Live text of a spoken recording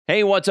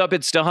Hey, what's up?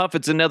 It's DeHuff.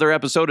 It's another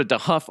episode of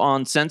DeHuff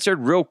Uncensored.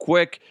 Real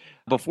quick,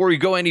 before we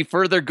go any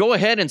further, go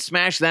ahead and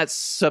smash that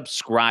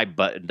subscribe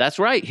button. That's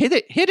right. Hit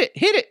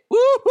it.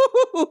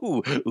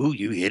 Ooh,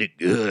 you hit it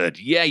good.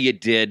 Yeah, you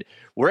did.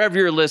 Wherever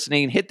you're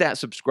listening, hit that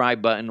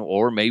subscribe button,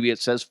 or maybe it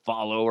says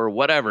follow or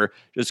whatever.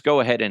 Just go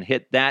ahead and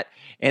hit that.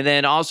 And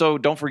then also,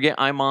 don't forget,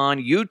 I'm on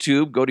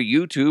YouTube. Go to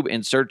YouTube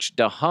and search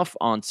DeHuff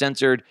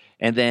Uncensored.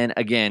 And then,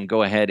 again,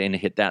 go ahead and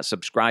hit that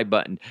subscribe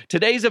button.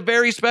 Today's a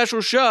very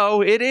special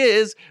show. It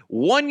is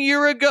 1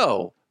 year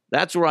ago.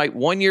 That's right,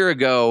 1 year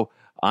ago,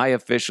 I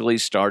officially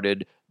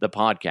started the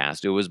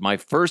podcast. It was my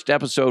first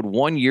episode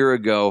 1 year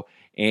ago,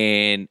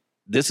 and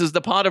this is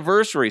the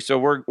podiversary. So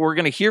we're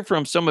going to hear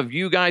from some of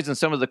you guys and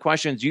some of the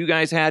questions you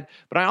guys had,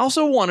 but I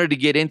also wanted to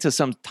get into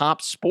some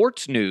top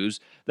sports news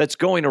that's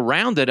going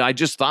around that I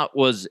just thought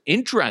was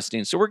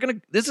interesting. So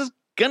this is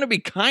going to be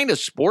kind of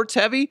sports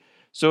heavy.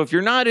 So if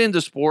you're not into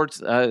sports,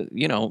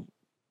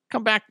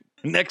 come back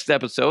next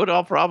episode.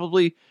 I'll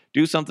probably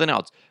do something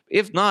else.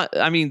 If not,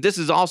 this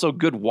is also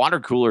good water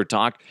cooler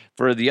talk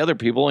for the other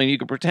people, and you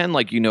can pretend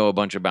like you know a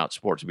bunch about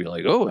sports and be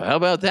like, oh, how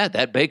about that?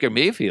 That Baker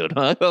Mayfield,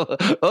 huh?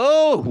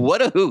 Oh,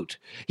 what a hoot.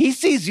 He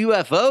sees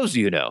UFOs,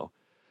 you know.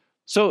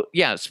 So,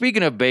 yeah,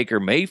 speaking of Baker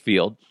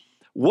Mayfield,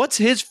 what's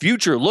his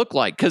future look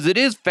like? Because it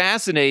is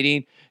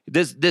fascinating.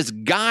 This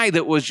guy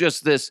that was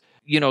just this,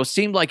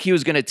 seemed like he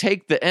was going to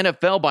take the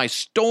NFL by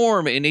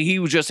storm, and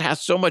he just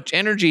has so much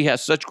energy,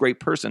 has such great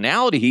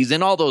personality. He's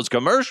in all those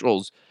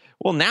commercials.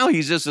 Well, now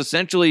he's just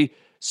essentially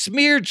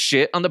smeared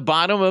shit on the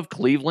bottom of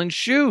Cleveland's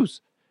shoes.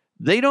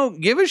 They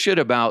don't give a shit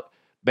about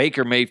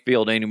Baker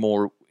Mayfield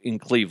anymore in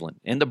Cleveland.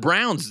 And the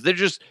Browns,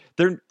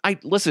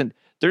 listen,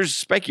 there's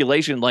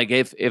speculation like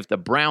if the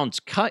Browns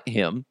cut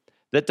him,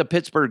 that the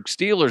Pittsburgh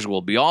Steelers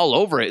will be all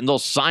over it and they'll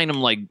sign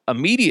him like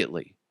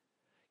immediately.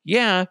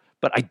 Yeah,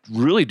 but I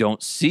really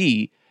don't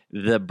see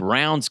the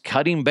Browns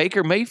cutting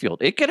Baker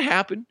Mayfield. It could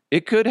happen.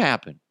 It could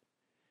happen.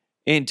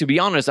 And to be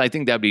honest, I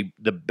think that'd be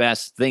the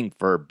best thing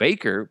for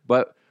Baker.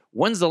 But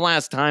when's the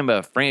last time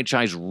a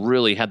franchise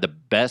really had the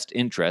best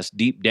interest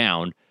deep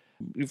down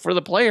for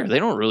the player? They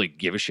don't really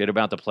give a shit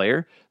about the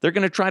player. They're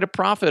going to try to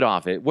profit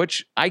off it,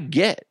 which I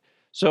get.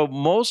 So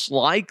most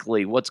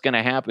likely what's going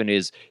to happen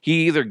is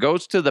he either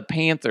goes to the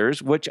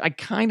Panthers, which I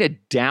kind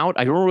of doubt.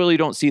 I really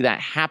don't see that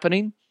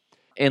happening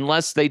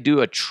unless they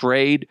do a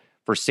trade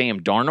for Sam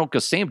Darnold,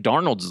 because Sam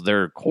Darnold's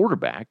their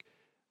quarterback.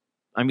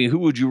 Who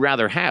would you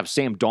rather have,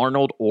 Sam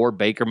Darnold or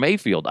Baker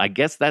Mayfield? I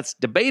guess that's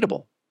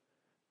debatable.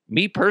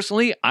 Me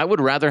personally, I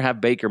would rather have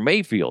Baker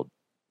Mayfield.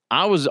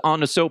 I was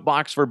on a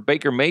soapbox for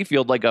Baker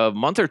Mayfield like a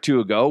month or two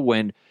ago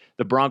when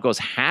the Broncos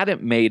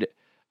hadn't made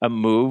a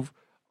move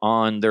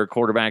on their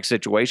quarterback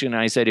situation.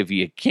 And I said, if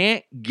you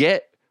can't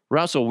get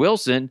Russell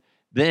Wilson,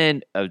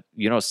 then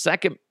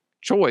second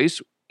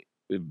choice,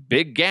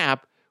 big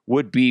gap,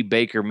 would be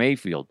Baker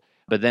Mayfield.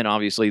 But then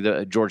obviously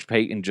the George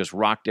Payton just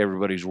rocked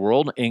everybody's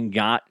world and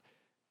got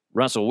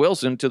Russell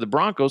Wilson to the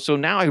Broncos. So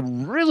now I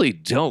really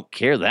don't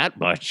care that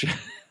much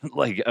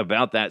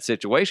about that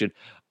situation.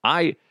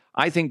 I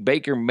think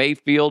Baker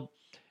Mayfield,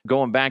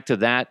 going back to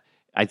that,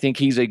 I think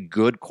he's a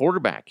good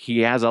quarterback. He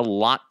has a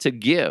lot to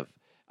give.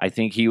 I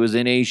think he was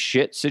in a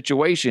shit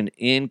situation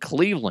in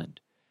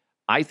Cleveland.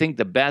 I think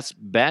the best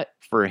bet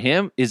for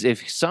him is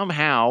if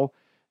somehow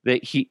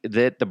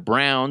that the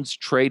Browns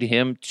trade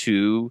him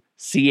to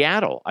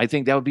Seattle. I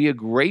think that would be a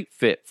great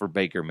fit for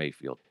Baker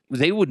Mayfield.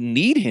 They would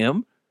need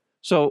him.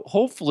 So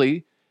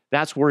hopefully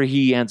that's where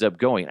he ends up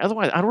going.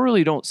 Otherwise, I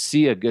really don't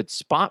see a good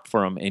spot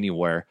for him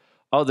anywhere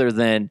other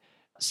than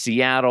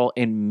Seattle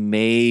and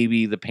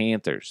maybe the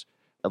Panthers.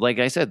 Like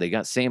I said, they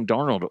got Sam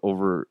Darnold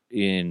over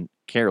in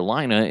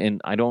Carolina,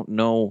 and I don't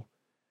know.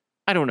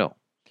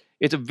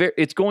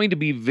 It's going to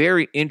be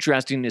very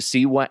interesting to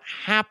see what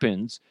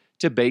happens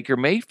to Baker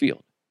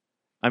Mayfield.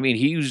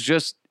 He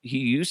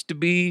used to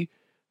be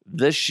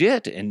the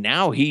shit, and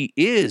now he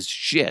is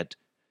shit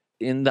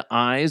in the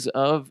eyes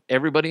of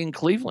everybody in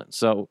Cleveland.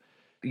 So,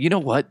 you know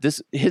what?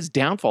 His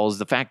downfall is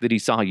the fact that he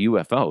saw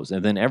UFOs.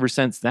 And then ever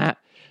since that,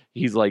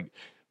 he's like,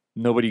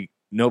 nobody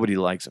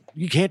likes him.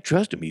 You can't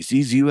trust him. He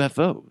sees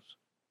UFOs.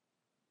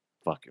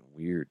 Fucking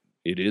weird.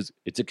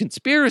 It's a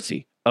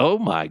conspiracy. Oh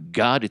my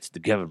God, it's the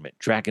government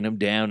tracking him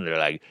down. And they're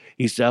like,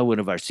 he saw one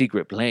of our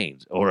secret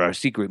planes or our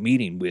secret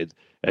meeting with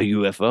a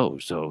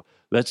UFO. So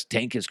let's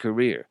tank his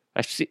career.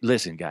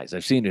 Listen, guys,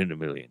 I've seen it a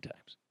million times.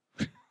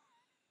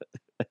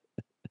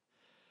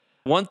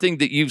 One thing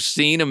that you've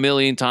seen a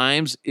million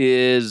times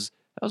is,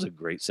 that was a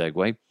great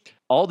segue,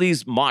 all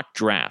these mock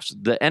drafts.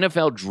 The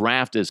NFL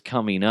draft is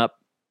coming up,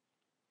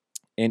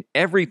 and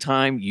every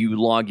time you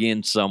log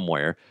in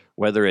somewhere,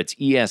 whether it's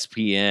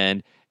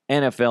ESPN,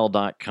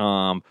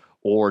 NFL.com,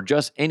 or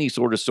just any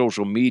sort of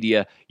social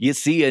media, you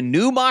see a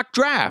new mock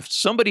draft.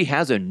 Somebody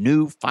has a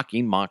new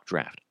fucking mock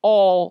draft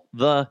all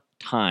the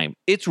time.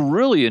 It's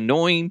really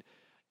annoying,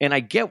 and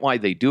I get why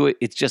they do it.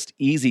 It's just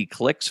easy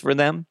clicks for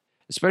them.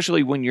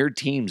 Especially when your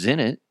team's in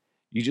it,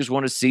 you just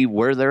want to see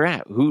where they're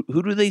at. Who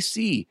do they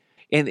see?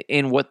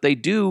 And what they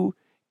do,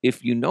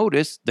 if you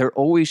notice, they're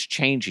always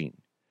changing.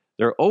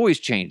 They're always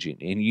changing,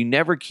 and you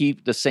never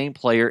keep the same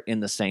player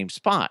in the same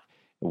spot.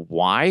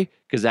 Why?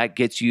 Because that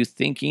gets you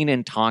thinking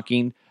and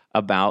talking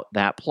about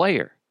that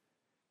player.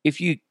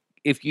 If you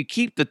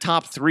keep the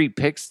top 3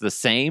 picks the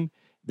same,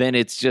 then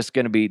it's just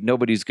going to be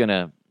nobody's going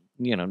to,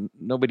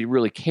 nobody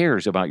really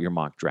cares about your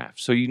mock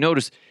draft. So you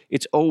notice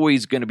it's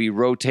always going to be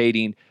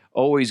rotating,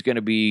 always going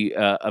to be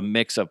a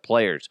mix of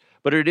players.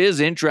 But it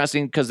is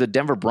interesting because the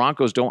Denver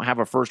Broncos don't have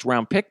a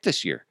first-round pick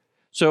this year.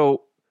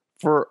 So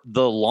for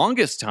the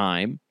longest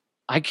time,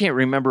 I can't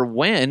remember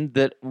when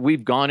that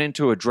we've gone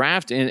into a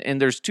draft, and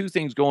there's 2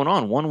 things going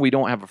on. One, we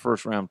don't have a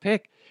first-round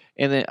pick.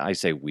 And then I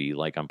say we,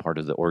 like I'm part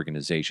of the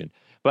organization.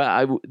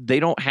 But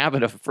they don't have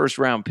a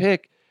first-round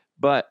pick.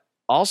 But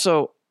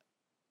also,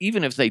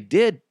 even if they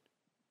did,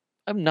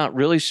 I'm not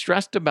really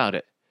stressed about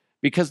it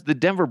because the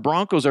Denver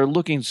Broncos are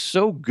looking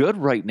so good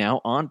right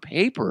now on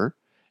paper.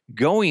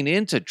 Going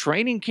into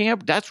training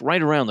camp, that's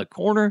right around the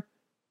corner.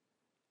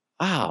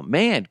 Ah,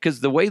 man, because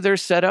the way they're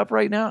set up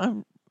right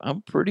now,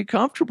 I'm pretty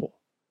comfortable.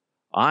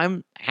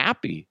 I'm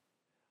happy.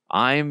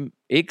 I'm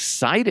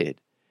excited.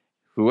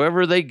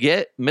 Whoever they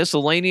get,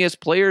 miscellaneous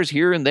players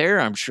here and there,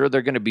 I'm sure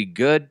they're going to be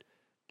good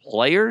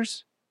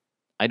players.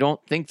 I don't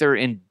think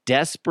they're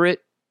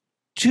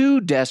too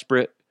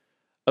desperate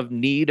of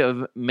need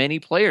of many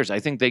players.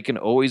 I think they can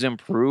always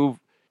improve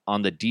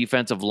on the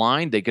defensive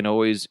line. They can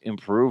always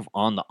improve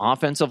on the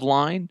offensive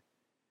line.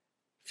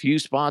 Few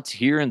spots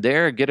here and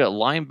there, get a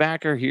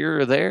linebacker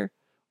here or there.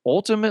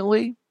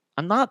 Ultimately,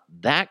 I'm not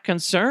that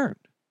concerned.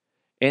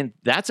 And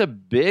that's a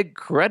big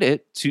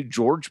credit to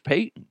George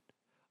Paton.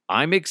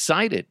 I'm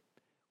excited.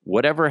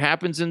 Whatever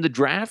happens in the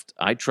draft,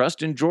 I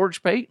trust in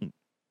George Paton.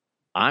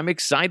 I'm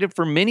excited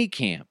for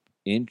minicamp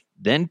and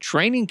then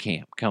training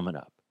camp coming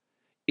up.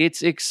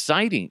 It's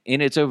exciting,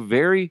 and it's a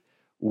very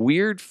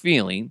weird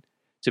feeling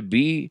to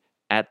be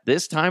at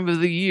this time of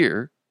the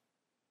year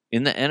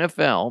in the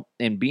NFL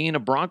and being a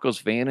Broncos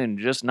fan and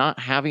just not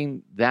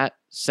having that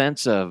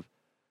sense of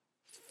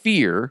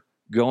fear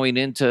going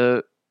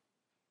into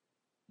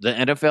the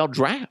NFL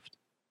draft.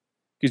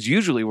 Because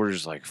usually we're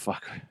just like,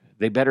 fuck,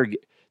 they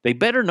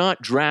better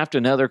not draft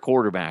another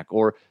quarterback,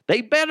 or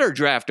they better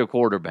draft a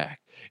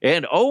quarterback.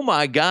 And oh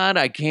my God,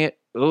 I can't.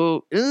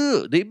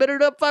 They better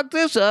not fuck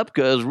this up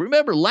because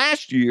remember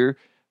last year.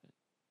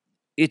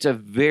 It's a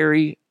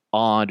very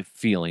odd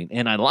feeling,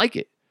 and I like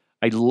it.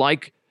 I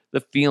like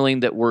the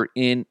feeling that we're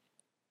in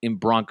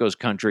Broncos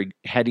country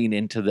heading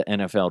into the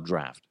NFL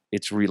draft.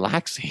 It's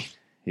relaxing.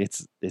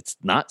 It's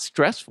not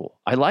stressful.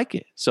 I like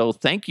it. So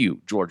thank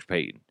you, George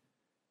Paton.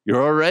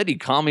 You're already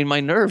calming my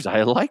nerves.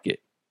 I like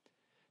it.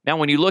 Now,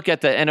 when you look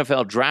at the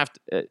NFL draft,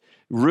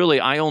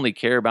 really, I only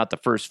care about the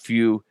first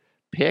few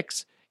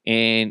picks.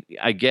 And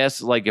I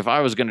guess, like, if I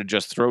was going to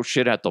just throw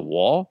shit at the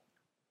wall,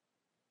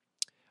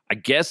 I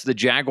guess the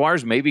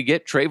Jaguars maybe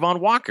get Trayvon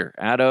Walker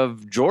out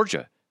of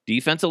Georgia,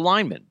 defensive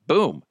lineman.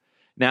 Boom.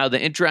 Now,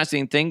 the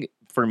interesting thing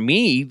for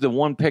me, the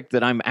one pick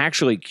that I'm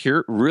actually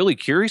really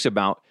curious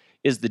about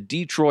is the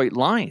Detroit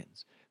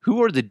Lions.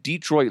 Who are the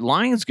Detroit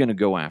Lions going to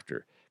go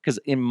after? Because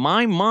in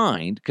my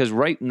mind, because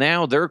right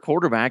now their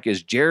quarterback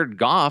is Jared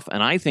Goff,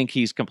 and I think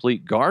he's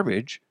complete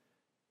garbage.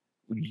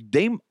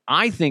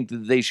 I think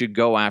that they should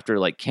go after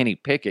like Kenny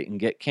Pickett and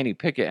get Kenny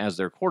Pickett as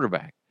their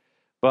quarterback.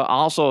 But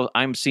also,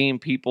 I'm seeing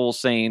people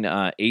saying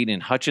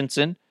Aiden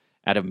Hutchinson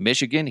out of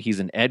Michigan. He's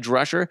an edge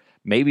rusher.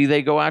 Maybe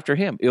they go after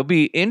him. It'll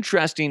be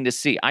interesting to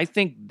see. I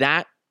think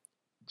that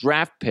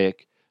draft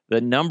pick, the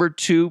number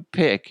 2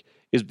 pick,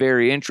 is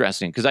very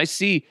interesting because I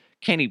see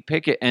Kenny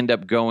Pickett end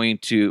up going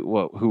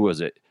to, who was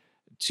it?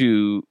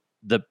 To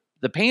the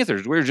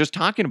Panthers. We were just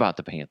talking about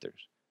the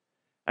Panthers.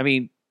 I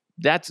mean,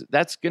 that's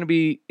going to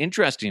be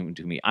interesting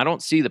to me. I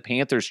don't see the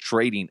Panthers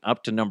trading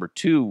up to number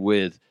 2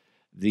 with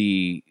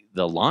the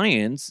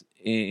Lions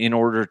in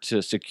order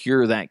to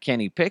secure that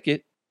Kenny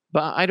Pickett,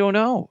 but I don't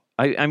know.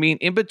 I mean,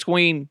 in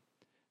between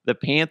the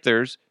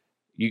Panthers,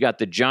 you got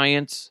the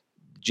Giants,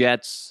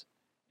 Jets,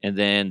 and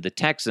then the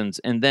Texans,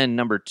 and then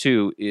number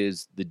 2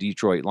 is the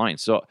Detroit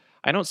Lions. So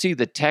I don't see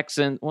the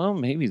Texans. Well,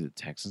 maybe the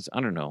Texans.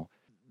 I don't know.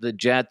 The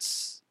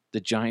Jets,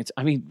 the Giants.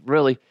 I mean,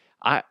 really,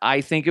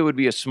 I think it would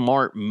be a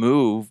smart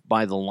move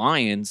by the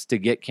Lions to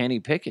get Kenny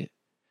Pickett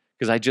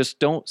because I just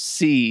don't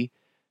see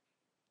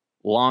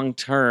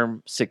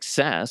long-term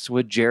success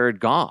with Jared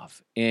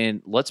Goff.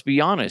 And let's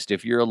be honest,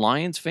 if you're a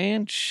Lions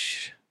fan,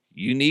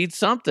 you need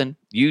something.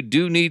 You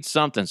do need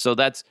something. So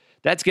that's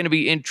going to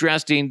be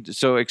interesting.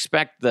 So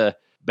expect the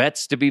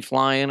bets to be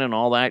flying and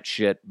all that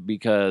shit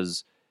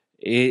because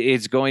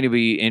it's going to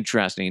be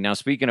interesting. Now,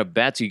 speaking of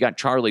bets, you got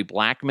Charlie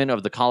Blackmon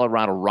of the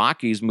Colorado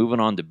Rockies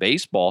moving on to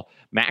baseball.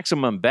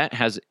 MaximBet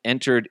has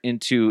entered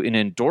into an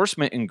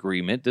endorsement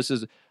agreement. This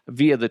is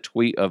via the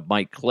tweet of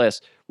Mike Kliss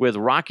with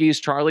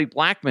Rockies Charlie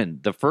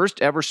Blackmon, the first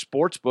ever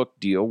sportsbook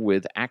deal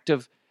with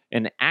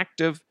an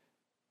active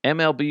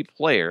MLB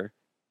player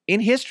in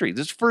history.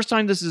 This is the first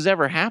time this has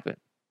ever happened.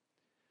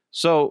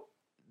 So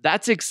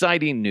that's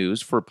exciting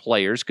news for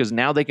players because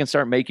now they can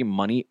start making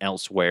money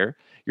elsewhere.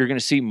 You're going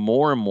to see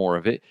more and more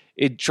of it.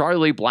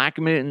 Charlie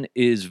Blackmon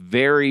is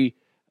very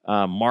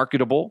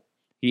marketable.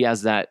 He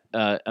has that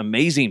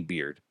amazing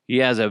beard. He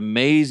has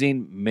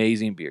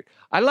amazing beard.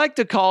 I like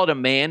to call it a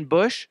man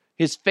bush.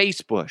 His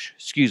face bush,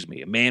 excuse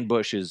me. A man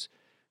bush is,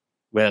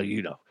 well,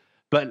 you know.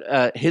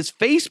 But his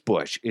face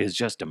bush is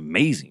just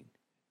amazing.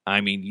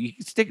 I mean, you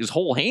can stick his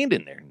whole hand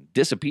in there and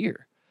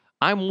disappear.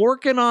 I'm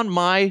working on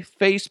my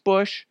face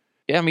bush.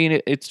 I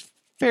mean, it's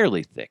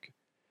fairly thick.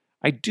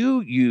 I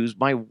do use,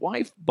 my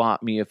wife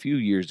bought me a few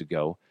years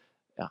ago.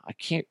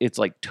 It's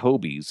like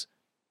Toby's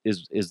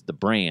is the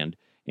brand.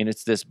 And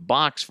it's this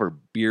box for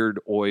beard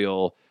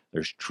oil.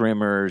 There's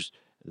trimmers.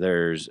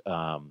 There's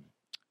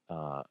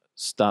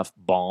stuff,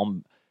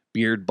 balm,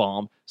 beard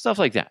balm, stuff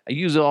like that. I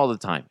use it all the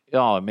time.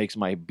 Oh, it makes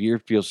my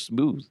beard feel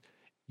smooth,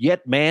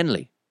 yet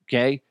manly,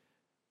 okay?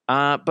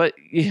 But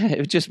yeah,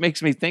 it just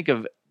makes me think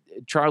of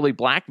Charlie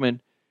Blackmon.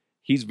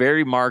 He's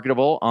very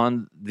marketable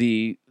on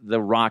the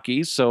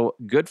Rockies, so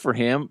good for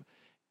him.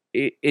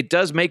 It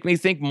does make me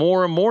think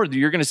more and more that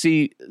you're going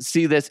to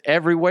see this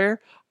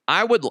everywhere.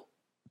 I would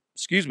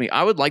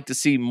like to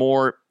see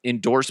more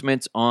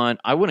endorsements on.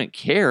 I wouldn't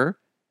care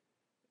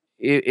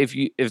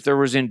if there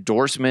was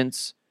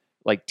endorsements,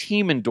 like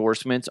team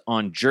endorsements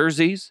on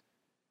jerseys.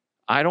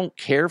 I don't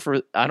care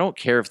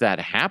if that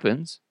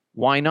happens.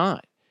 Why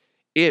not?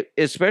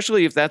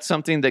 Especially if that's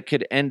something that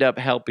could end up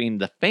helping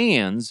the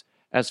fans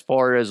as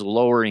far as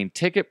lowering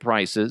ticket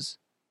prices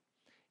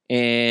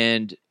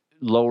and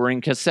lowering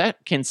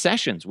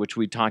concessions, which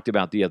we talked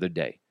about the other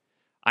day.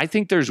 I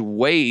think there's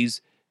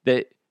ways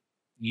that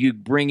you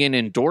bring in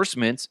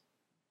endorsements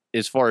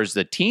as far as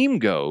the team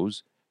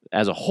goes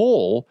as a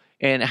whole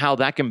and how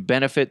that can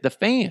benefit the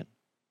fan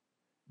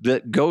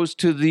that goes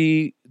to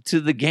the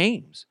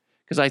games.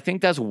 Because I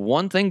think that's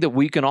one thing that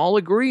we can all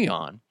agree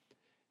on.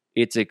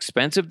 It's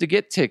expensive to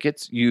get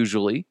tickets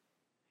usually,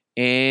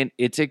 and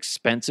it's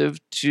expensive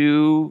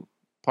to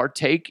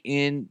partake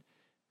in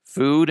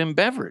food and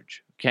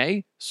beverage,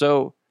 okay?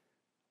 So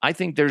I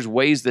think there's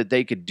ways that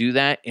they could do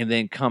that and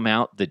then come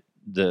out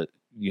the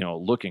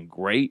looking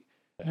great.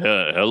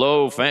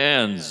 Hello,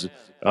 fans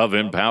of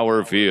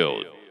Empower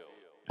Field.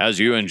 As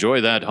you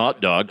enjoy that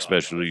hot dog,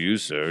 especially you,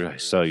 sir. I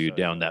saw you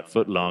down that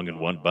foot long in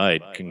one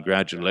bite.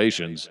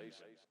 Congratulations.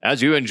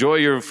 As you enjoy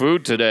your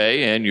food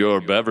today and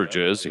your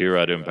beverages here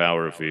at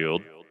Empower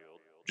Field,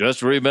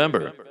 just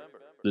remember,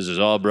 this is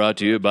all brought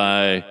to you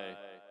by,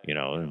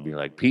 it'd be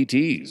like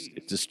PT's.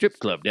 It's a strip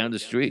club down the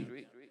street.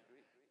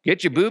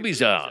 Get your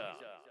boobies on.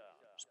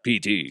 It's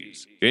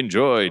PT's.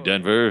 Enjoy,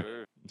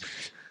 Denver.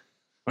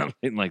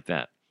 Something like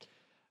that.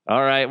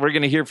 All right, we're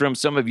going to hear from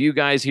some of you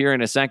guys here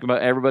in a second,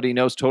 but everybody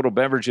knows Total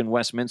Beverage in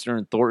Westminster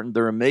and Thornton.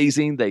 They're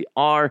amazing. They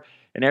are.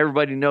 And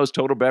everybody knows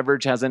Total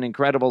Beverage has an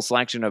incredible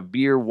selection of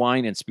beer,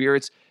 wine, and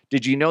spirits.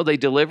 Did you know they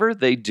deliver?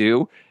 They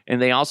do.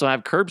 And they also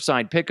have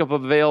curbside pickup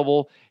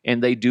available,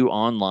 and they do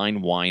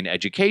online wine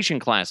education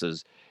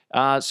classes.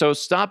 So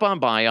stop on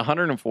by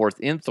 104th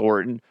in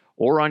Thornton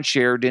or on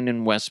Sheridan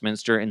in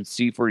Westminster and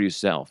see for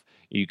yourself.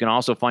 You can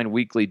also find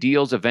weekly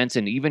deals, events,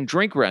 and even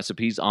drink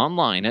recipes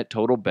online at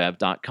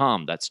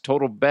TotalBev.com. That's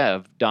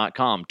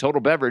TotalBev.com. Total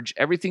Beverage,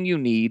 everything you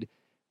need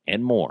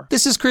and more.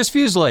 This is Chris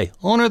Fuselier,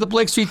 owner of the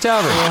Blake Street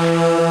Tavern.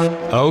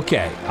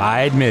 Okay,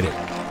 I admit it.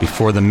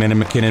 Before the men of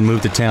McKinnon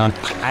moved to town,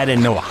 I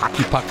didn't know a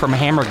hockey puck from a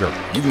hamburger.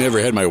 You've never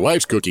had my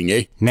wife's cooking,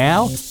 eh?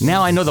 Now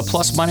I know the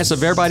plus minus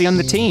of everybody on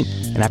the team,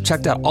 and I've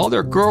checked out all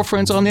their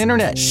girlfriends on the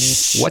internet.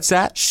 What's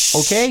that?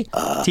 Okay?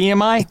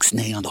 TMI?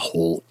 Ixnay on the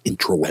whole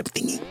intraweb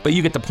thingy. But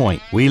you get the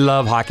point. We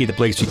love hockey at the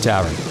Blake Street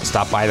Tavern.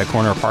 Stop by the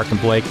corner of Park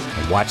and Blake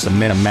and watch the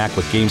men of Mac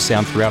with game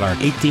sound throughout our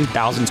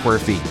 18,000 square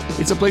feet.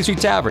 It's the Blake Street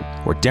Tavern,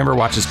 where Denver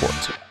watches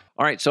sports.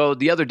 All right, so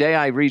the other day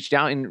I reached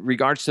out in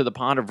regards to the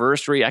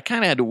Podiversary. I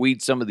kind of had to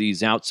weed some of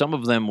these out. Some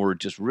of them were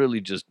just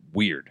really just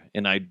weird,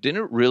 and I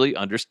didn't really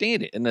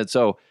understand it. And then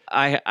so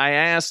I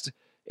asked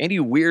any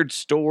weird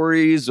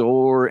stories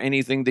or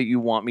anything that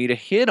you want me to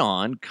hit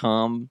on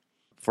come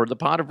for the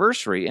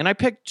Podiversary, and I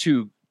picked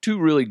two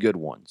really good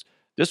ones.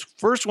 This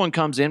first one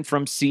comes in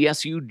from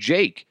CSU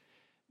Jake.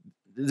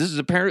 This is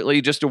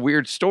apparently just a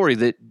weird story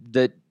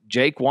that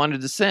Jake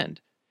wanted to send.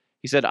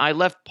 He said, I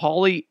left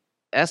Polly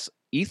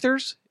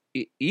Ethers?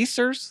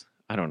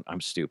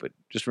 I'm stupid.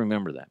 Just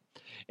remember that.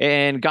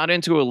 And got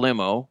into a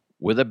limo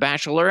with a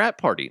bachelorette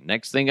party.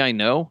 Next thing I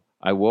know,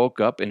 I woke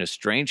up in a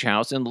strange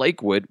house in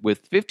Lakewood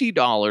with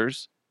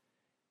 $50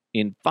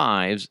 in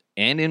fives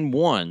and in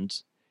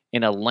ones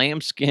and a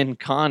lambskin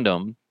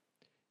condom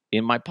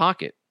in my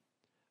pocket.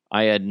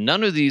 I had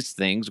none of these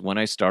things when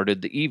I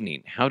started the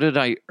evening. How did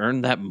I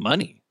earn that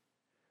money?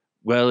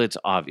 Well, it's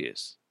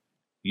obvious.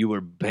 You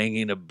were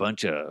banging a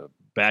bunch of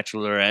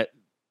bachelorette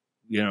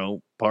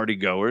party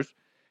goers.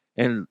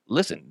 And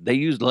listen, they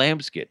used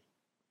lambskin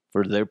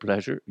for their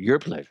pleasure, your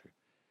pleasure.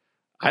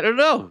 I don't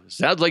know.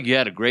 Sounds like you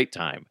had a great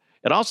time.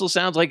 It also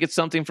sounds like it's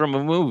something from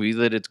a movie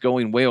that it's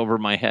going way over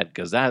my head,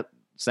 because that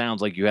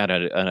sounds like you had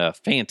a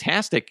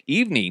fantastic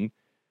evening,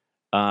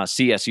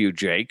 CSU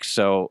Jake.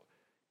 So,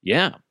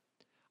 yeah.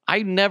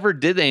 I never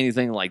did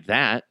anything like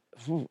that.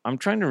 I'm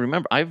trying to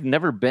remember. I've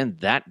never been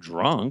that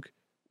drunk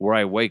where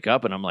I wake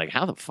up and I'm like,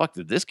 how the fuck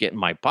did this get in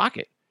my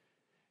pocket?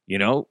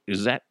 what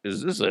is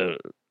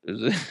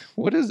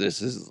this?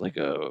 This is like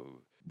a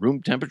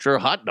room temperature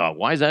hot dog.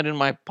 Why is that in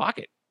my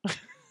pocket?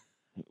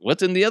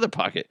 What's in the other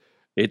pocket?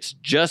 It's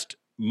just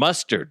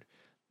mustard.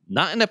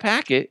 Not in a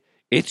packet.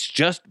 It's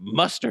just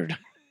mustard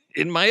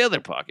in my other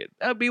pocket.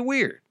 That'd be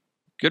weird.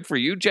 Good for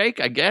you, Jake,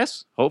 I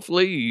guess.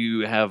 Hopefully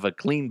you have a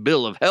clean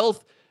bill of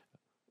health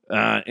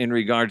in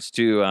regards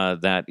to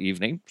that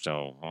evening.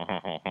 So, you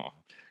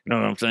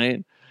know what I'm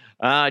saying?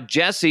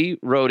 Jesse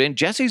wrote in.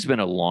 Jesse's been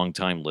a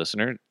long-time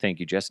listener. Thank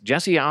you, Jesse.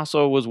 Jesse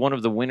also was one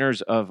of the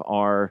winners of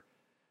our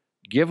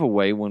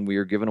giveaway when we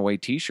were giving away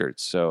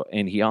T-shirts. So,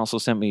 and he also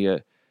sent me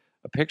a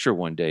picture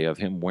one day of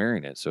him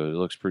wearing it. So it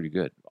looks pretty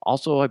good.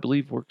 Also, I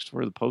believe works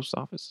for the post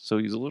office. So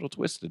he's a little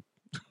twisted.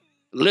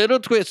 Little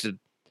twisted.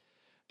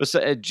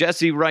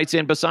 Jesse writes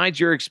in, besides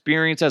your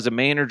experience as a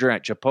manager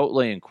at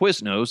Chipotle and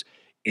Quiznos,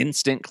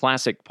 instant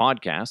classic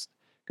podcast,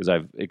 because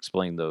I've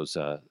explained those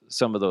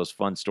some of those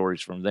fun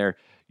stories from there,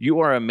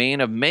 you are a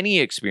man of many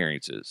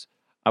experiences.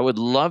 I would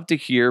love to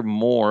hear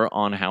more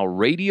on how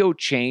radio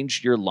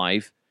changed your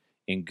life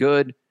in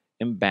good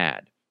and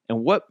bad,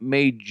 and what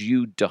made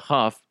you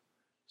DeHuff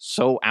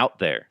so out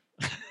there.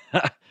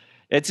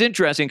 It's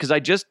interesting because I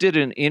just did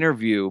an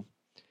interview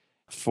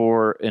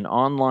for an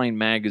online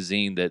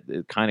magazine that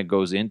kind of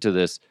goes into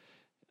this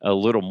a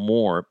little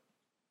more.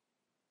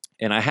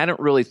 And I hadn't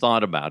really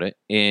thought about it.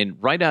 And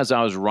right as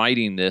I was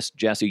writing this,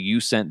 Jesse, you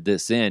sent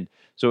this in.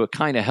 So it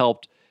kind of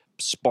helped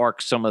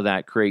spark some of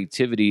that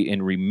creativity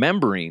in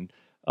remembering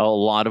a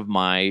lot of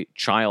my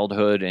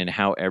childhood and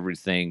how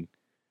everything,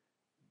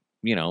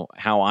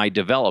 how I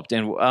developed.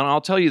 And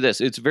I'll tell you this,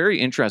 it's very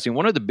interesting.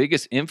 One of the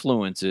biggest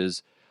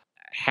influences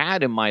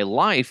had in my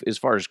life as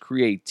far as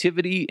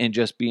creativity and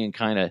just being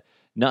kind of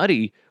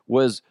nutty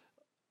was,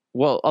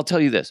 well, I'll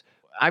tell you this.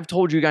 I've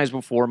told you guys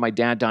before, my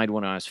dad died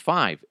when I was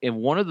 5. And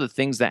one of the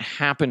things that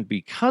happened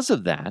because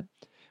of that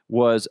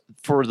was,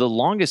 for the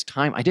longest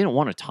time, I didn't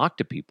want to talk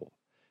to people.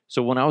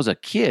 So when I was a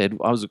kid,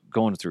 I was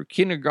going through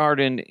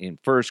kindergarten, in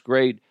first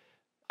grade,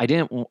 I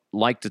didn't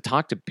like to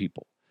talk to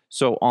people.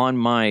 So on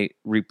my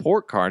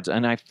report cards,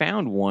 and I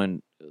found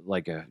one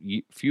like a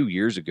few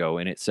years ago,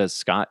 and it says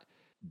Scott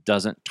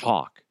doesn't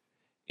talk.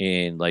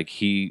 And like,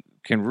 he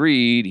can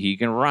read, he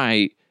can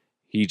write,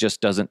 he just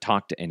doesn't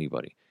talk to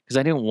anybody. Because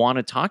I didn't want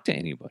to talk to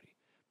anybody.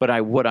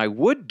 But what I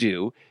would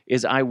do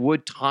is I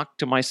would talk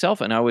to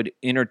myself, and I would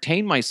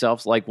entertain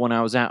myself like when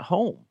I was at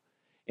home.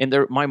 And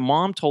my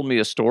mom told me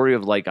a story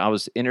of like I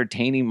was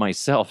entertaining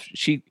myself.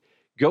 She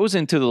goes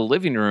into the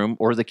living room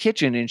or the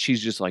kitchen, and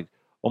she's just like,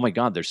 oh my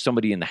God, there's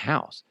somebody in the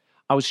house.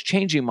 I was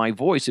changing my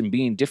voice and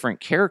being different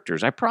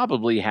characters. I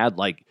probably had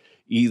like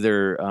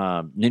either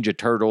Ninja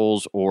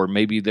Turtles, or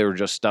maybe they were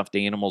just stuffed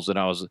animals that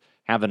I was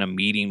having a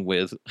meeting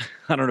with.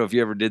 I don't know if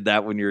you ever did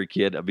that when you were a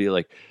kid. I'd be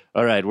like,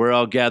 all right, we're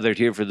all gathered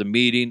here for the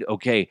meeting.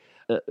 Okay,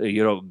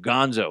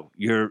 Gonzo,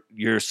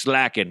 you're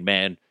slacking,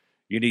 man.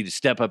 You need to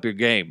step up your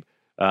game.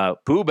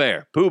 Pooh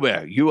Bear,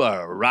 you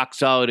are a rock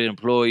solid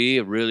employee.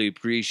 I really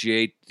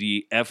appreciate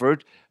the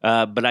effort.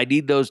 But I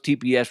need those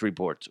TPS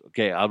reports,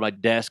 okay, on my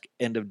desk,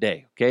 end of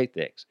day. Okay,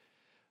 thanks.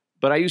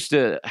 But I used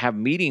to have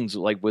meetings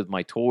like with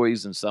my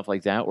toys and stuff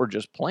like that, or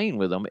just playing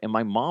with them. And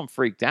my mom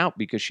freaked out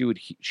because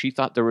she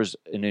thought there was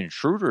an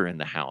intruder in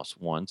the house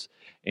once,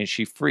 and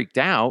she freaked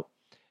out.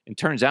 And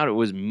turns out it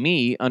was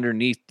me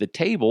underneath the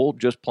table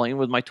just playing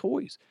with my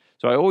toys.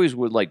 So I always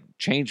would like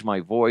change my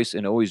voice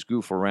and always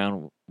goof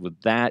around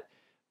with that.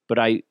 But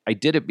I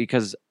did it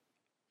because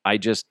I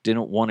just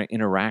didn't want to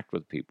interact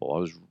with people. I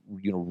was,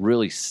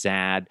 really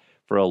sad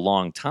for a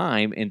long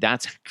time. And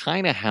that's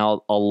kind of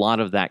how a lot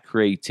of that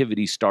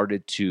creativity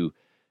started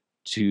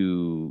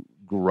to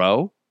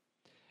grow.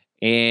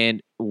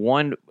 And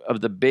one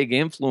of the big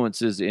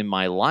influences in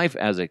my life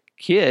as a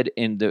kid,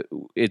 and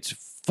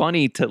it's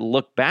funny to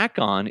look back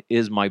on,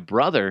 is my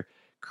brother,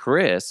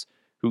 Chris,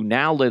 who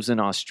now lives in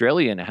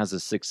Australia and has a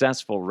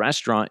successful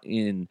restaurant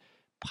in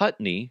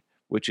Putney,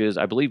 which is,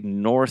 I believe,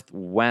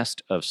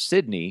 northwest of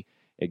Sydney,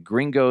 at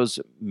Gringo's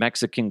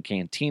Mexican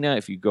Cantina.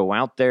 If you go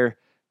out there,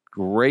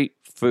 great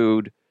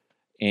food.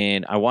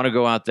 And I want to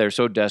go out there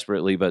so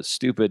desperately, but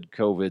stupid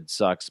COVID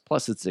sucks.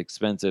 Plus, it's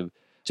expensive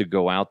to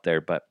go out there.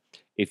 But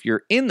if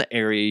you're in the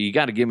area, you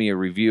got to give me a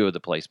review of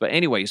the place. But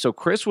anyway, so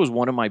Chris was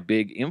one of my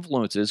big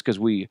influences because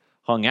we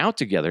hung out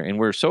together and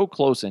we're so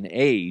close in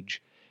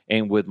age.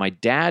 And with my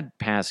dad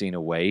passing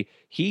away,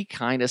 he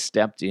kind of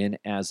stepped in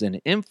as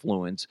an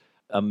influence,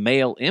 a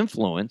male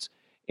influence.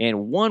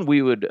 And one,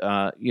 we would,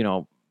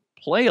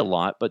 play a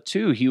lot, but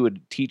two, he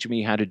would teach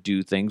me how to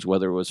do things,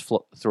 whether it was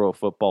throw a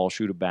football,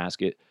 shoot a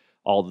basket,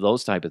 all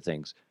those type of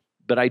things.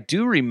 But I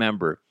do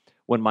remember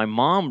when my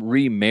mom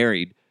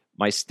remarried,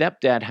 my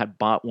stepdad had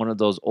bought one of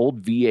those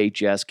old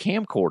VHS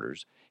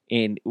camcorders,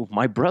 and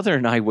my brother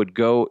and I would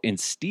go and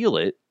steal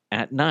it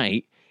at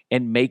night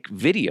and make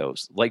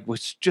videos, like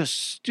with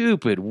just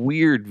stupid,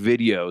 weird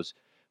videos,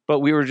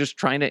 but we were just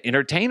trying to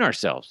entertain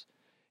ourselves.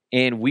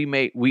 And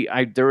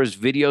there was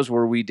videos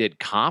where we did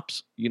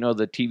Cops,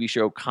 the TV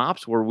show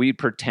Cops, where we'd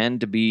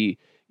pretend to be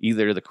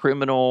either the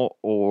criminal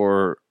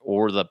or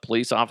or the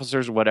police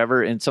officers,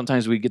 whatever. And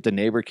sometimes we get the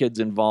neighbor kids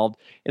involved,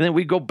 and then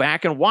we go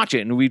back and watch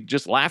it, and we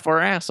just laugh our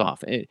ass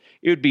off. It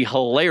would be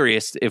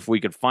hilarious if we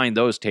could find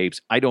those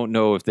tapes. I don't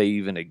know if they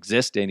even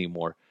exist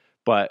anymore,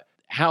 but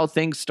how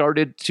things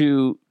started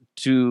to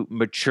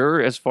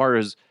mature as far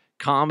as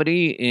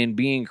comedy and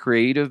being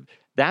creative,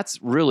 that's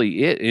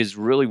really it, is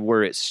really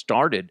where it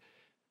started.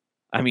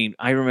 I mean,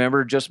 I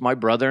remember just my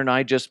brother and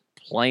I just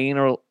playing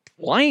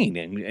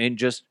and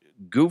just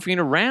goofing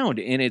around.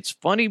 And it's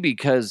funny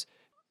because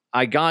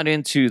I got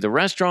into the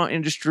restaurant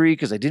industry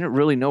because I didn't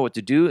really know what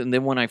to do. And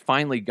then when I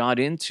finally got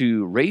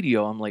into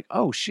radio, I'm like,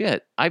 oh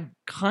shit, I've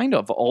kind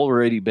of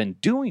already been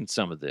doing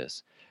some of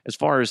this as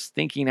far as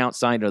thinking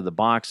outside of the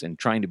box and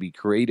trying to be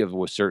creative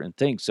with certain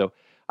things. So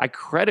I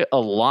credit a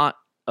lot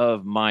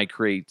of my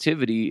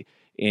creativity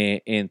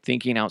and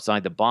thinking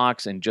outside the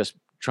box and just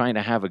trying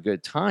to have a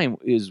good time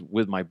is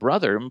with my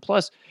brother. And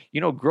plus,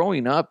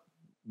 growing up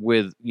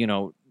with,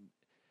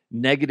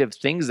 negative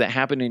things that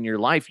happen in your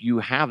life, you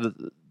have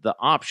the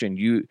option.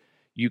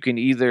 You can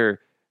either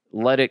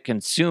let it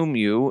consume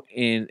you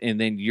and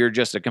then you're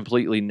just a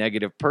completely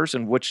negative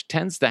person, which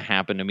tends to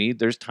happen to me.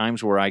 There's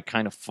times where I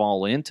kind of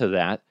fall into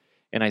that,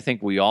 and I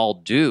think we all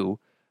do.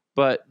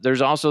 But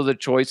there's also the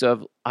choice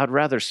of I'd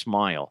rather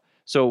smile.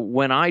 So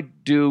when I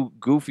do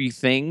goofy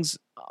things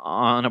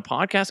on a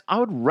podcast, I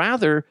would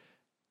rather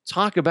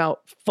talk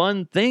about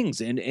fun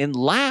things and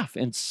laugh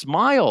and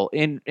smile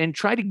and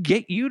try to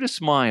get you to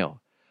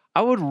smile.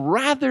 I would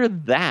rather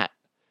that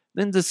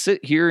than to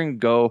sit here and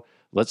go,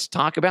 let's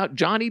talk about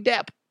Johnny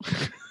Depp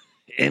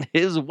and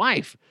his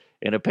wife.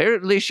 And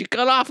apparently she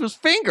cut off his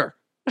finger.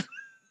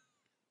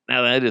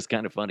 Now that is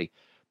kind of funny.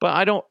 But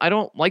I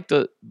don't like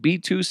to be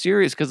too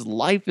serious because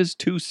life is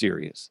too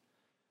serious.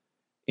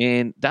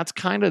 And that's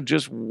kind of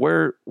just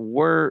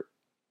where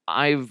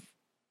I've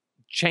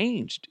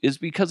changed, is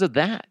because of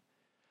that.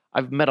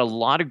 I've met a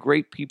lot of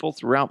great people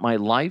throughout my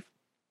life.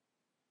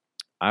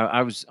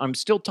 I'm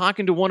still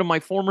talking to one of my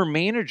former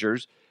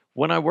managers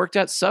when I worked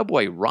at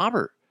Subway,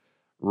 Robert.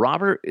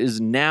 Robert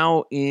is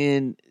now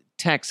in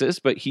Texas,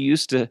 but he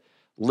used to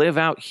live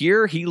out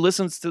here. He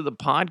listens to the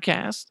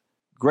podcast.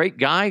 Great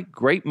guy,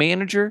 great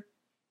manager.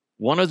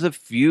 One of the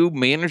few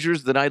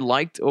managers that I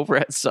liked over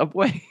at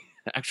Subway.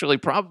 Actually,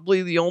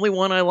 probably the only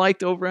one I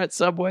liked over at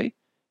Subway.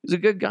 He's a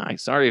good guy.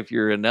 Sorry if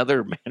you're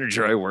another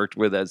manager I worked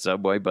with at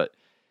Subway, but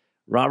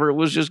Robert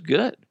was just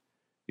good.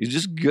 He's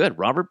just good.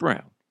 Robert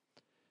Brown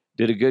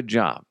did a good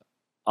job.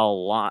 A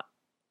lot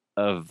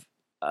of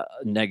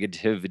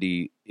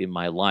negativity in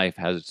my life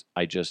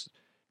I just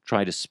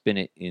try to spin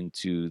it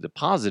into the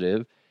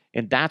positive,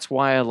 and that's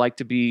why I like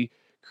to be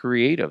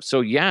creative.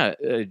 So yeah,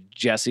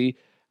 Jesse,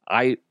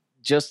 I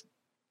just,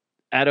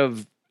 out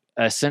of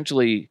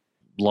essentially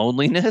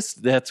loneliness,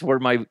 that's where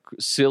my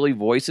silly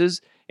voice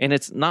is, and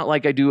it's not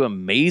like I do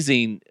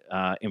amazing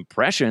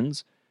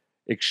impressions,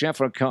 except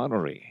for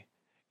Connery,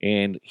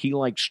 and he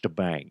likes to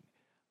bang.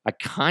 I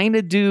kind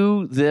of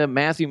do the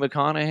Matthew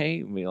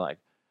McConaughey and be like,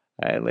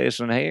 hey,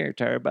 listen here,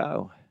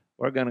 Turbo.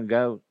 We're going to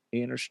go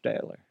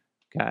interstellar,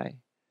 okay?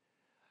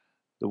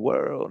 The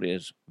world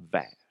is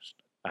vast.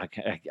 I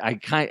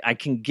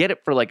can get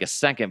it for like a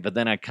second, but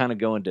then I kind of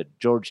go into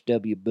George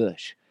W.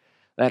 Bush.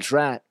 That's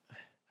right.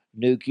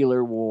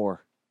 Nuclear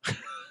war.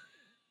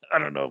 I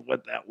don't know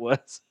what that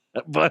was,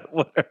 but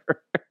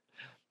whatever.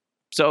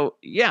 So,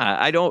 yeah,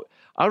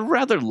 I'd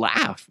rather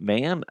laugh,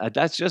 man.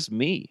 That's just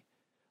me.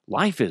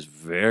 Life is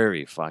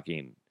very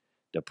fucking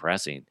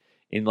depressing.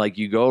 And like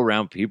you go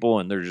around people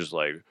and they're just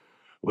like,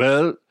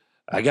 well,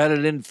 I got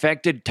an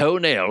infected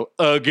toenail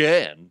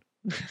again.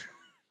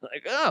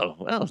 Like, oh,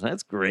 well,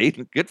 that's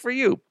great. Good for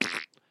you.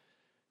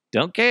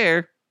 Don't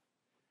care.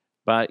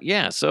 But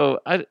yeah, so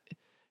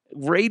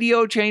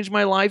radio changed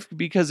my life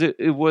because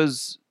it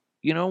was,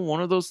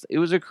 one of those, it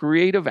was a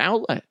creative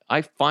outlet.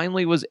 I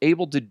finally was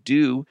able to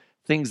do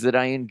things that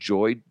I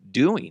enjoyed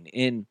doing.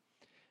 And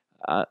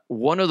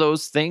one of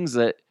those things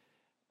that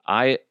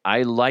I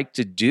like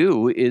to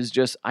do is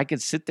just, I can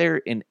sit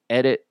there and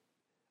edit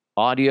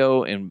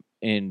audio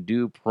and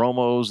do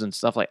promos and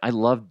stuff I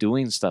love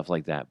doing stuff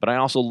like that. But I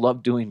also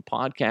love doing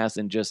podcasts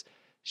and just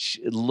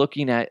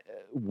looking at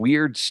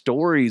weird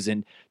stories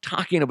and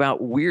talking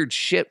about weird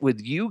shit with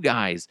you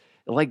guys.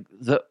 Like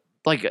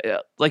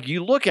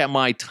you look at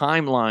my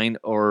timeline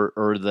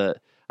or the,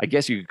 I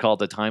guess you could call it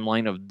the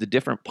timeline of the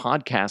different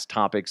podcast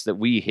topics that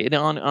we hit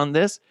on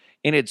this.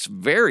 And it's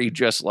very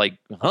just like,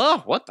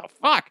 what the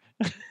fuck?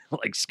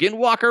 Like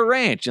Skinwalker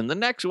Ranch. And the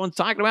next one's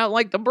talking about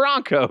like the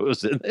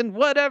Broncos and then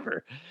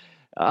whatever.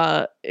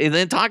 And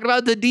then talking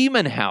about the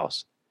Demon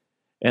House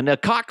and the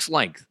cock's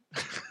length.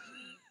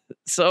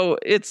 So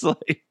it's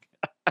like,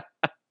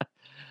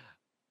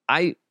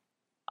 I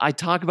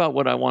talk about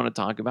what I want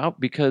to talk about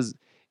because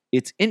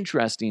it's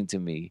interesting to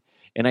me.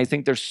 And I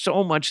think there's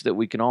so much that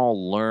we can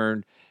all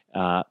learn.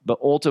 But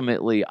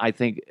ultimately, I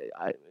think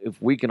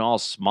if we can all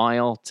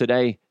smile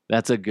today,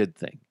 that's a good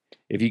thing.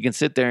 If you can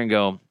sit there and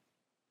go,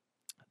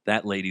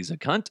 that lady's a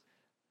cunt,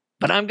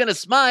 but I'm going to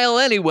smile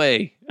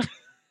anyway.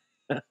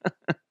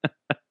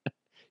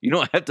 You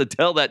don't have to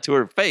tell that to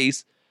her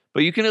face,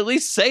 but you can at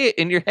least say it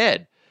in your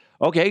head.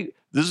 Okay,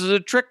 this is a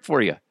trick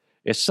for you.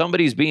 If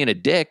somebody's being a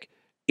dick,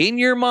 in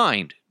your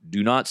mind,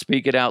 do not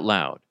speak it out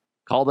loud.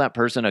 Call that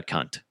person a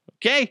cunt.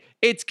 Okay?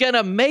 It's going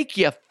to make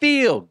you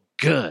feel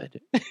good.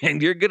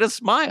 And you're going to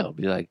smile.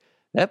 Be like,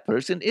 that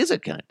person is a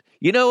cunt.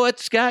 You know what,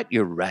 Scott?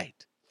 You're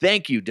right.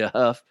 Thank you,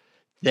 Duff.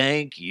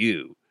 Thank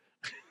you.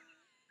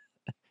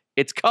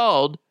 It's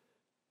called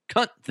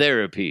cunt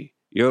therapy.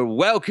 You're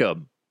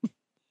welcome.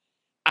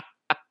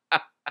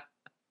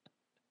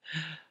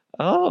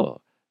 Oh,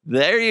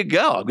 there you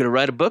go. I'm going to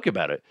write a book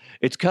about it.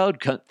 It's called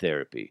Cunt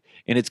Therapy.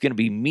 And it's going to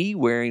be me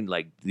wearing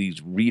like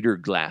these reader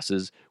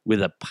glasses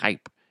with a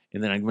pipe.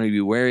 And then I'm going to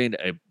be wearing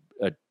a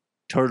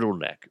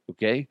turtleneck,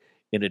 okay,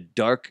 in a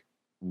dark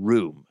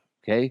room,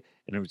 okay?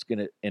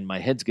 And my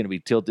head's going to be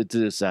tilted to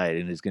the side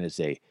and it's going to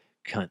say,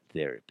 Cunt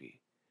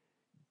Therapy.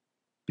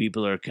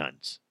 People are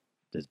cunts.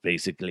 That's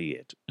basically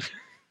it.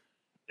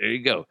 There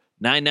you go.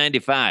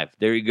 $9.95.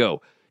 There you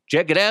go.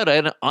 Check it out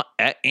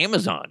at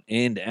Amazon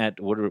and at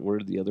what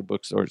are the other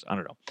bookstores? I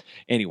don't know.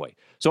 Anyway,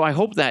 so I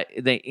hope that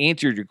they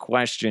answered your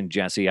question,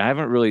 Jesse. I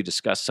haven't really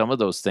discussed some of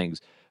those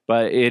things,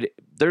 but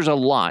there's a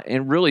lot.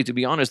 And really, to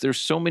be honest, there's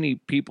so many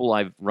people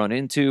I've run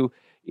into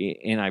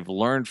and I've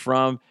learned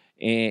from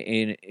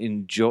and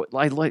enjoy.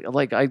 I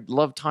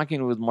love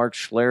talking with Mark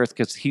Schlereth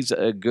because he's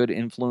a good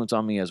influence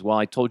on me as well.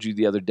 I told you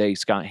the other day,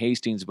 Scott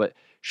Hastings, but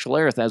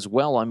Schlereth as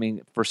well. I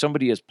mean, for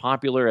somebody as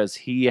popular as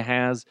he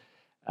has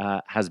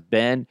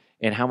been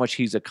and how much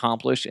he's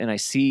accomplished. And I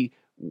see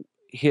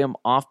him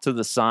off to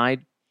the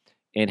side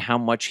and how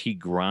much he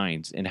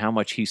grinds and how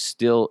much he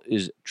still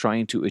is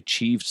trying to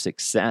achieve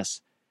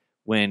success.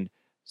 When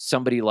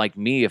somebody like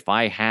me, if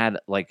I had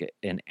like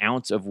an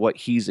ounce of what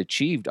he's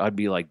achieved, I'd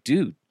be like,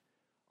 dude,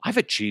 I've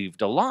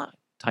achieved a lot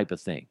type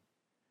of thing.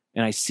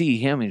 And I see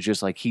him and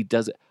just like he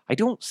does it. I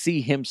don't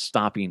see him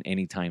stopping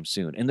anytime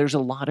soon. And there's a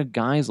lot of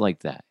guys like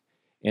that.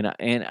 And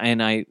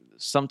I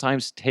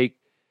sometimes take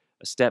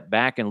a step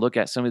back and look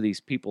at some of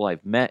these people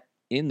I've met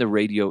in the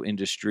radio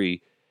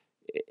industry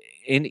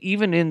and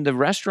even in the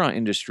restaurant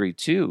industry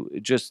too.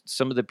 Just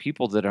some of the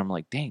people that I'm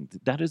like, dang,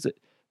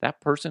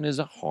 that person is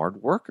a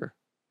hard worker.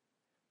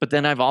 But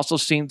then I've also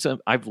seen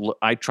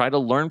I try to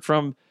learn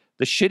from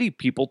the shitty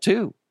people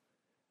too.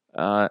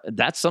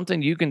 That's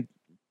something you can,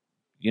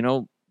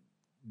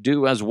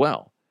 do as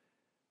well.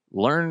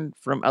 Learn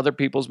from other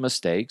people's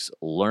mistakes,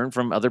 learn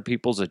from other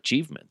people's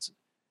achievements.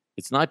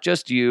 It's not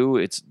just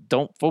you.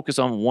 Don't focus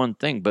on one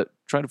thing, but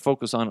try to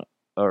focus on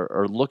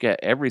or look at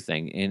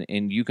everything,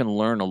 and you can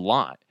learn a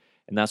lot.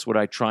 And that's what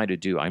I try to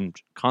do. I'm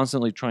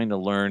constantly trying to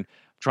learn,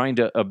 trying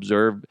to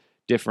observe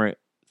different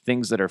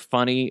things that are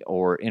funny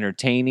or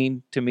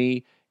entertaining to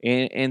me,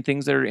 and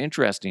things that are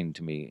interesting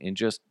to me, and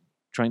just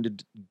trying to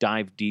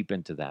dive deep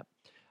into that.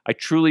 I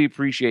truly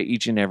appreciate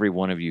each and every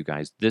one of you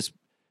guys.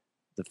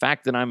 The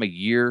fact that I'm a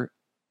year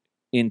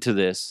into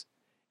this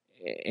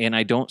and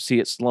I don't see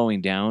it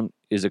slowing down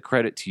is a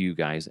credit to you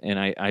guys. And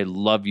I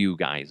love you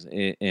guys.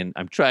 And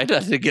I'm trying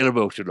not to get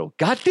emotional.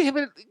 God damn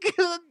it.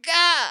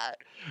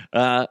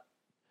 God.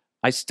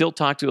 I still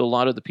talk to a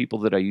lot of the people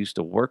that I used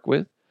to work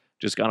with.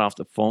 Just got off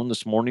the phone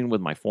this morning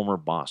with my former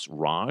boss,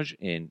 Raj.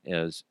 And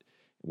as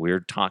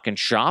we're talking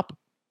shop,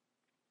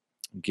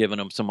 giving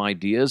him some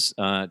ideas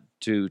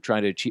to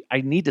try to achieve.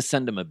 I need to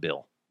send him a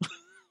bill,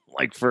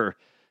 like for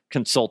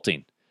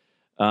consulting.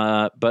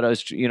 But I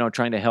was,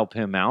 trying to help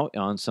him out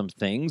on some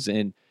things,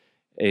 and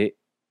I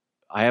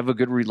have a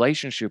good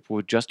relationship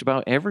with just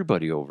about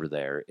everybody over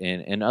there,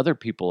 and other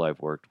people I've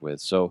worked with.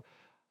 So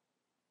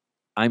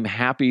I'm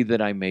happy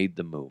that I made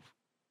the move.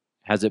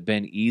 Has it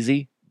been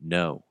easy?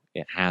 No,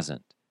 it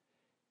hasn't.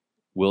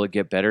 Will it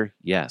get better?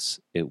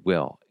 Yes, it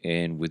will.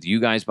 And with you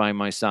guys by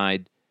my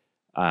side,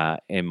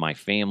 and my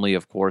family,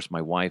 of course,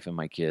 my wife and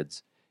my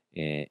kids,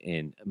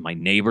 and my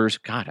neighbors.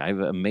 God, I have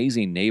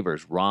amazing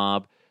neighbors,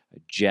 Rob,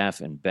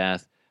 Jeff, and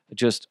Beth,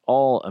 just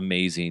all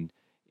amazing.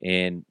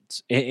 And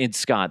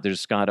Scott,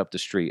 there's Scott up the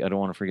street. I don't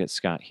want to forget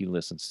Scott. He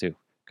listens too.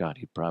 God,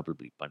 he'd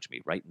probably punch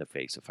me right in the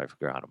face if I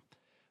forgot him.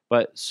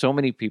 But so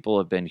many people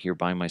have been here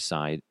by my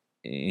side,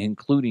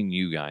 including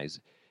you guys,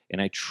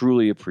 and I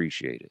truly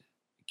appreciate it.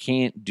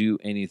 Can't do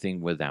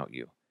anything without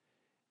you.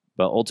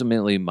 But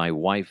ultimately, my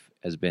wife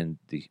has been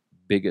the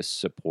biggest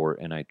support,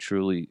 and I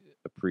truly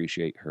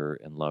appreciate her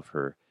and love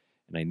her.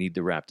 And I need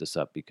to wrap this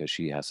up because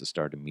she has to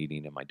start a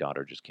meeting, and my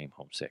daughter just came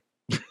home sick.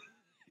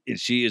 And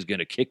she is going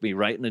to kick me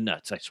right in the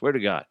nuts. I swear to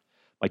God.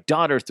 My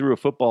daughter threw a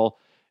football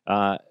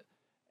at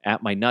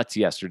my nuts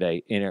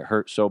yesterday, and it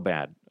hurt so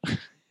bad.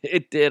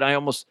 It did. I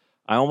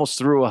almost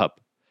threw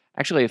up.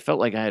 Actually, I felt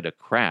like I had to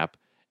crap.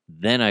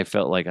 Then I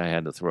felt like I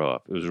had to throw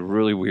up. It was a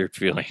really weird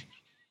feeling.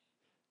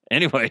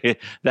 Anyway,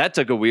 that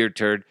took a weird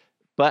turn.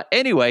 But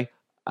anyway,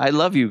 I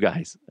love you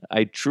guys.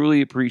 I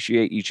truly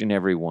appreciate each and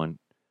every one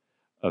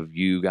of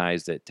you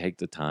guys that take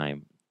the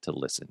time to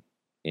listen.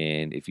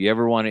 And if you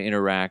ever want to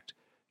interact,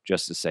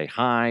 just to say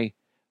hi,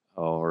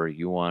 or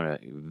you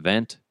want to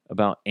vent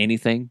about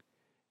anything,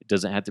 it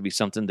doesn't have to be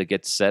something that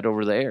gets said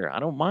over the air. I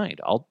don't mind.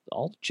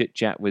 I'll chit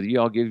chat with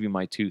you. I'll give you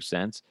my 2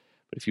 cents.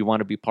 But if you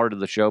want to be part of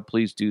the show,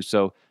 please do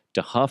so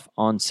to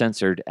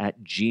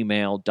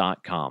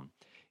huffuncensored@gmail.com.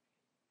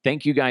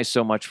 Thank you guys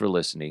so much for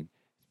listening.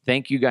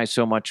 Thank you guys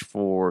so much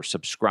for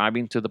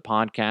subscribing to the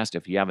podcast.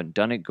 If you haven't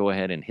done it, go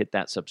ahead and hit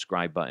that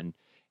subscribe button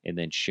and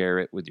then share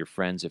it with your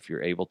friends if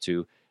you're able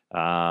to.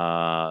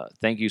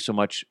 Thank you so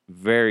much.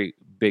 Very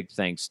big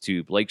thanks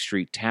to Blake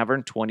Street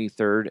Tavern,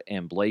 23rd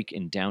and Blake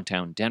in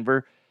downtown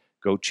Denver.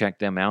 Go check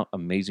them out.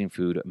 Amazing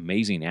food,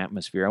 amazing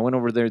atmosphere. I went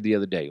over there the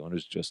other day and it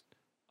was just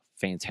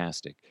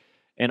fantastic.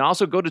 And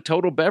also go to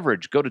Total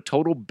Beverage. Go to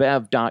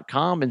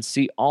totalbev.com and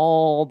see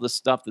all the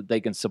stuff that they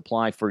can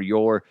supply for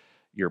your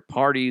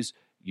parties,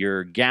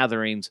 your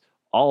gatherings,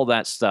 all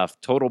that stuff.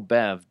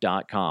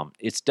 Totalbev.com.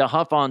 It's the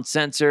Huff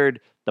Uncensored,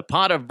 the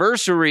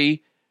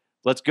Podiversary.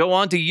 Let's go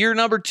on to year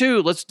number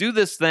 2. Let's do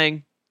this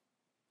thing.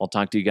 I'll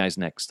talk to you guys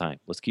next time.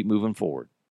 Let's keep moving forward.